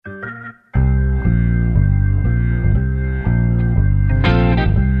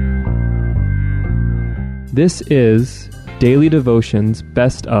This is Daily Devotions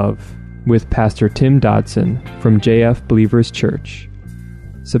Best Of with Pastor Tim Dodson from JF Believers Church.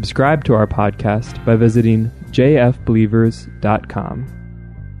 Subscribe to our podcast by visiting jfbelievers.com.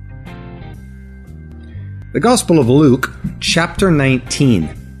 The Gospel of Luke, chapter 19,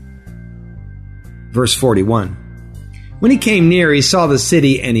 verse 41. When he came near, he saw the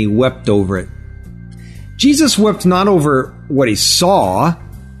city and he wept over it. Jesus wept not over what he saw,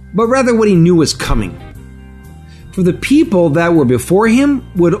 but rather what he knew was coming. For the people that were before him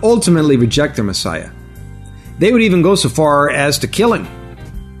would ultimately reject their Messiah. They would even go so far as to kill him.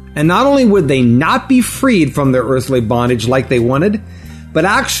 And not only would they not be freed from their earthly bondage like they wanted, but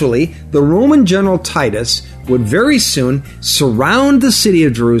actually the Roman general Titus would very soon surround the city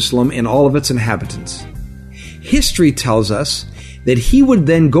of Jerusalem and all of its inhabitants. History tells us that he would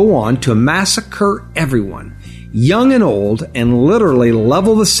then go on to massacre everyone, young and old, and literally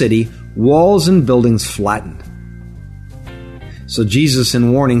level the city, walls and buildings flattened. So Jesus,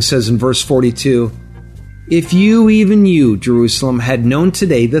 in warning, says in verse 42, "If you, even you, Jerusalem, had known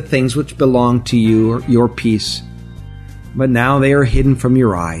today the things which belong to you, your peace, but now they are hidden from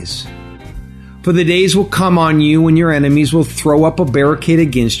your eyes. For the days will come on you when your enemies will throw up a barricade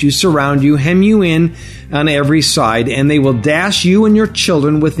against you, surround you, hem you in on every side, and they will dash you and your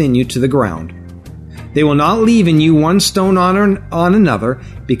children within you to the ground. They will not leave in you one stone on another,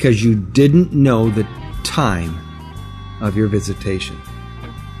 because you didn't know the time of your visitation."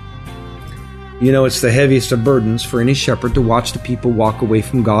 You know, it's the heaviest of burdens for any shepherd to watch the people walk away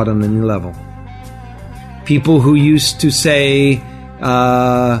from God on any level. People who used to say,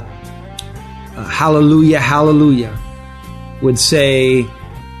 hallelujah, hallelujah, would say,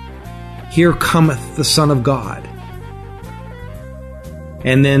 "Here cometh the Son of God."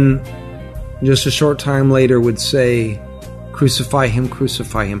 And then just a short time later would say, "Crucify him,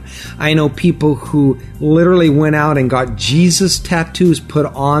 crucify him." I know people who literally went out and got Jesus tattoos put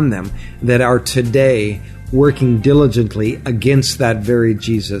on them that are today working diligently against that very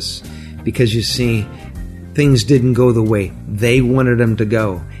Jesus. Because you see, things didn't go the way they wanted them to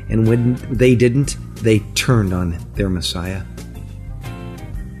go. And when they didn't, they turned on their Messiah.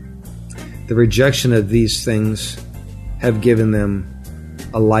 The rejection of these things have given them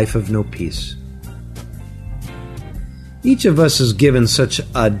a life of no peace. Each of us is given such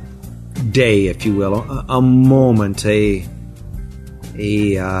a day, if you will, a moment, a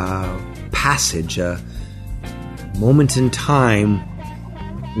passage, a moment in time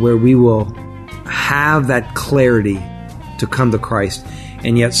where we will have that clarity to come to Christ,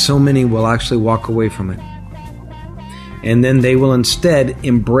 and yet so many will actually walk away from it. And then they will instead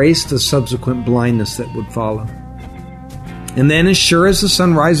embrace the subsequent blindness that would follow. And then as sure as the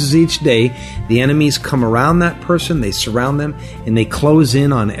sun rises each day, the enemies come around that person, they surround them, and they close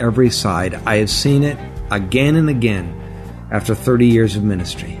in on every side. I have seen it again and again after 30 years of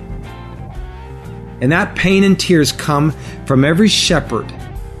ministry. And that pain and tears come from every shepherd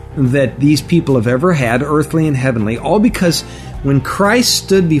that these people have ever had, earthly and heavenly, all because when Christ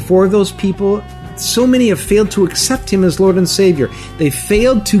stood before those people, so many have failed to accept him as Lord and Savior. They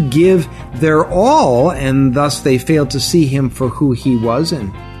failed to give their all, and thus they failed to see him for who he was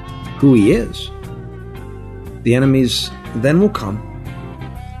and who he is. The enemies then will come,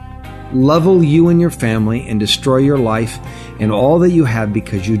 level you and your family, and destroy your life and all that you have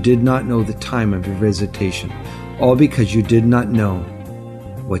because you did not know the time of your visitation. All because you did not know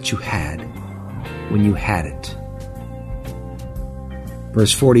what you had when you had it.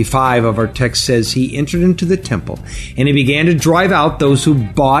 Verse 45 of our text says, "He entered into the temple, and he began to drive out those who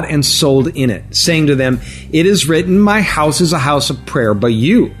bought and sold in it, saying to them, 'It is written, my house is a house of prayer, but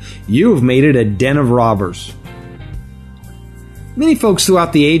you have made it a den of robbers.'" Many folks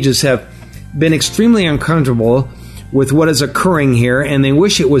throughout the ages have been extremely uncomfortable with what is occurring here, and they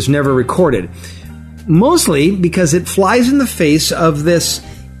wish it was never recorded. Mostly because it flies in the face of this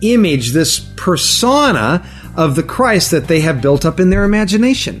image, this persona of the Christ that they have built up in their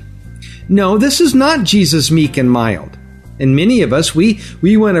imagination. No, this is not Jesus meek and mild. And many of us, we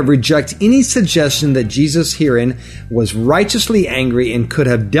want to reject any suggestion that Jesus herein was righteously angry and could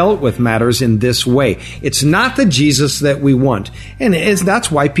have dealt with matters in this way. It's not the Jesus that we want. And that's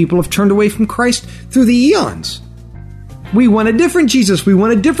why people have turned away from Christ through the eons. We want a different Jesus. We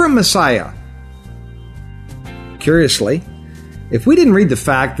want a different Messiah. Curiously, if we didn't read the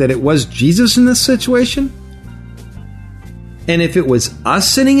fact that it was Jesus in this situation, and if it was us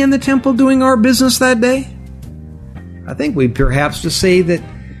sitting in the temple doing our business that day, I think we'd perhaps just say that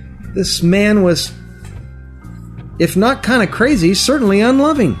this man was, if not kind of crazy, certainly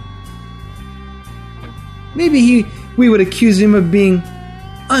unloving. Maybe we would accuse him of being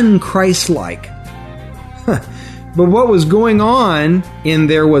unchristlike. But what was going on in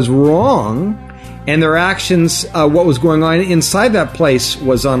there was wrong, and their actions, what was going on inside that place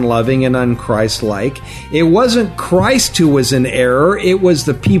was unloving and unchristlike. It wasn't Christ who was in error, it was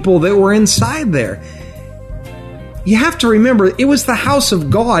the people that were inside there. You have to remember, it was the house of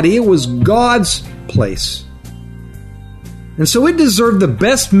God. It was God's place. And so it deserved the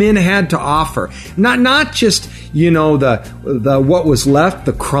best men had to offer. Not just, the what was left,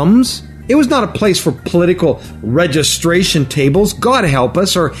 the crumbs. It was not a place for political registration tables, God help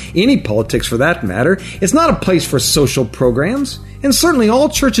us, or any politics for that matter. It's not a place for social programs. And certainly all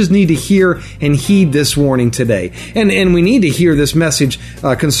churches need to hear and heed this warning today. And we need to hear this message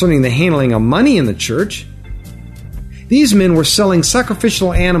concerning the handling of money in the church. These men were selling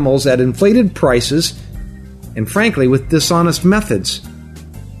sacrificial animals at inflated prices and, frankly, with dishonest methods.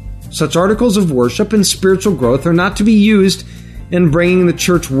 Such articles of worship and spiritual growth are not to be used in bringing the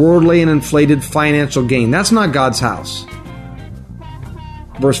church worldly and inflated financial gain. That's not God's house.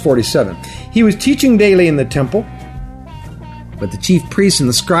 Verse 47, he was teaching daily in the temple, but the chief priests and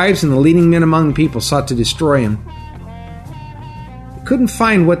the scribes and the leading men among the people sought to destroy him. They couldn't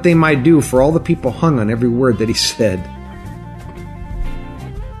find what they might do, for all the people hung on every word that he said.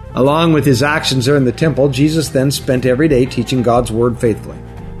 Along with his actions there in the temple, Jesus then spent every day teaching God's word faithfully.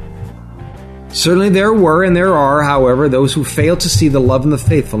 Certainly there were and there are, however, those who failed to see the love and the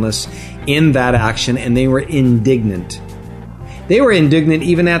faithfulness in that action, and they were indignant. They were indignant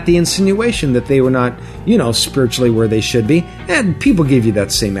even at the insinuation that they were not, spiritually where they should be. And people give you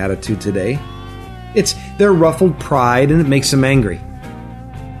that same attitude today. It's their ruffled pride, and it makes them angry.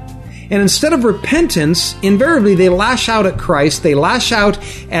 And instead of repentance, invariably they lash out at Christ, they lash out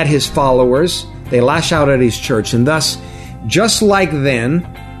at his followers, they lash out at his church, and thus, just like then,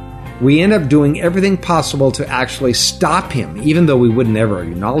 we end up doing everything possible to actually stop him, even though we would never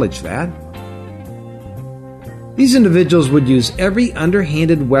acknowledge that. These individuals would use every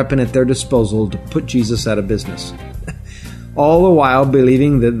underhanded weapon at their disposal to put Jesus out of business, all the while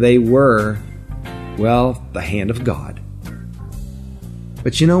believing that they were, the hand of God.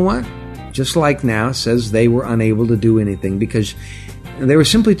 But you know what? Just like now, it says they were unable to do anything because there were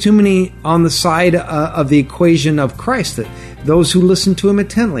simply too many on the side of the equation of Christ, that those who listen to him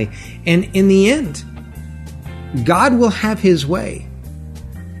intently. And in the end, God will have his way.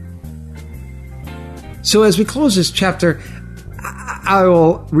 So as we close this chapter, I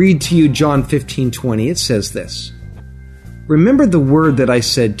will read to you John 15:20. It says this, "Remember the word that I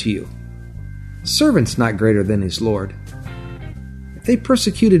said to you, a servant's not greater than his Lord. If they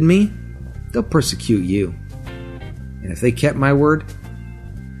persecuted me, they'll persecute you. And if they kept my word,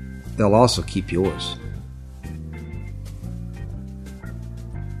 they'll also keep yours."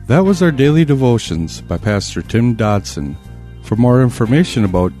 That was our daily devotions by Pastor Tim Dodson. For more information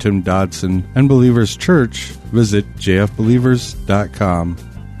about Tim Dodson and Believers Church, visit jfbelievers.com.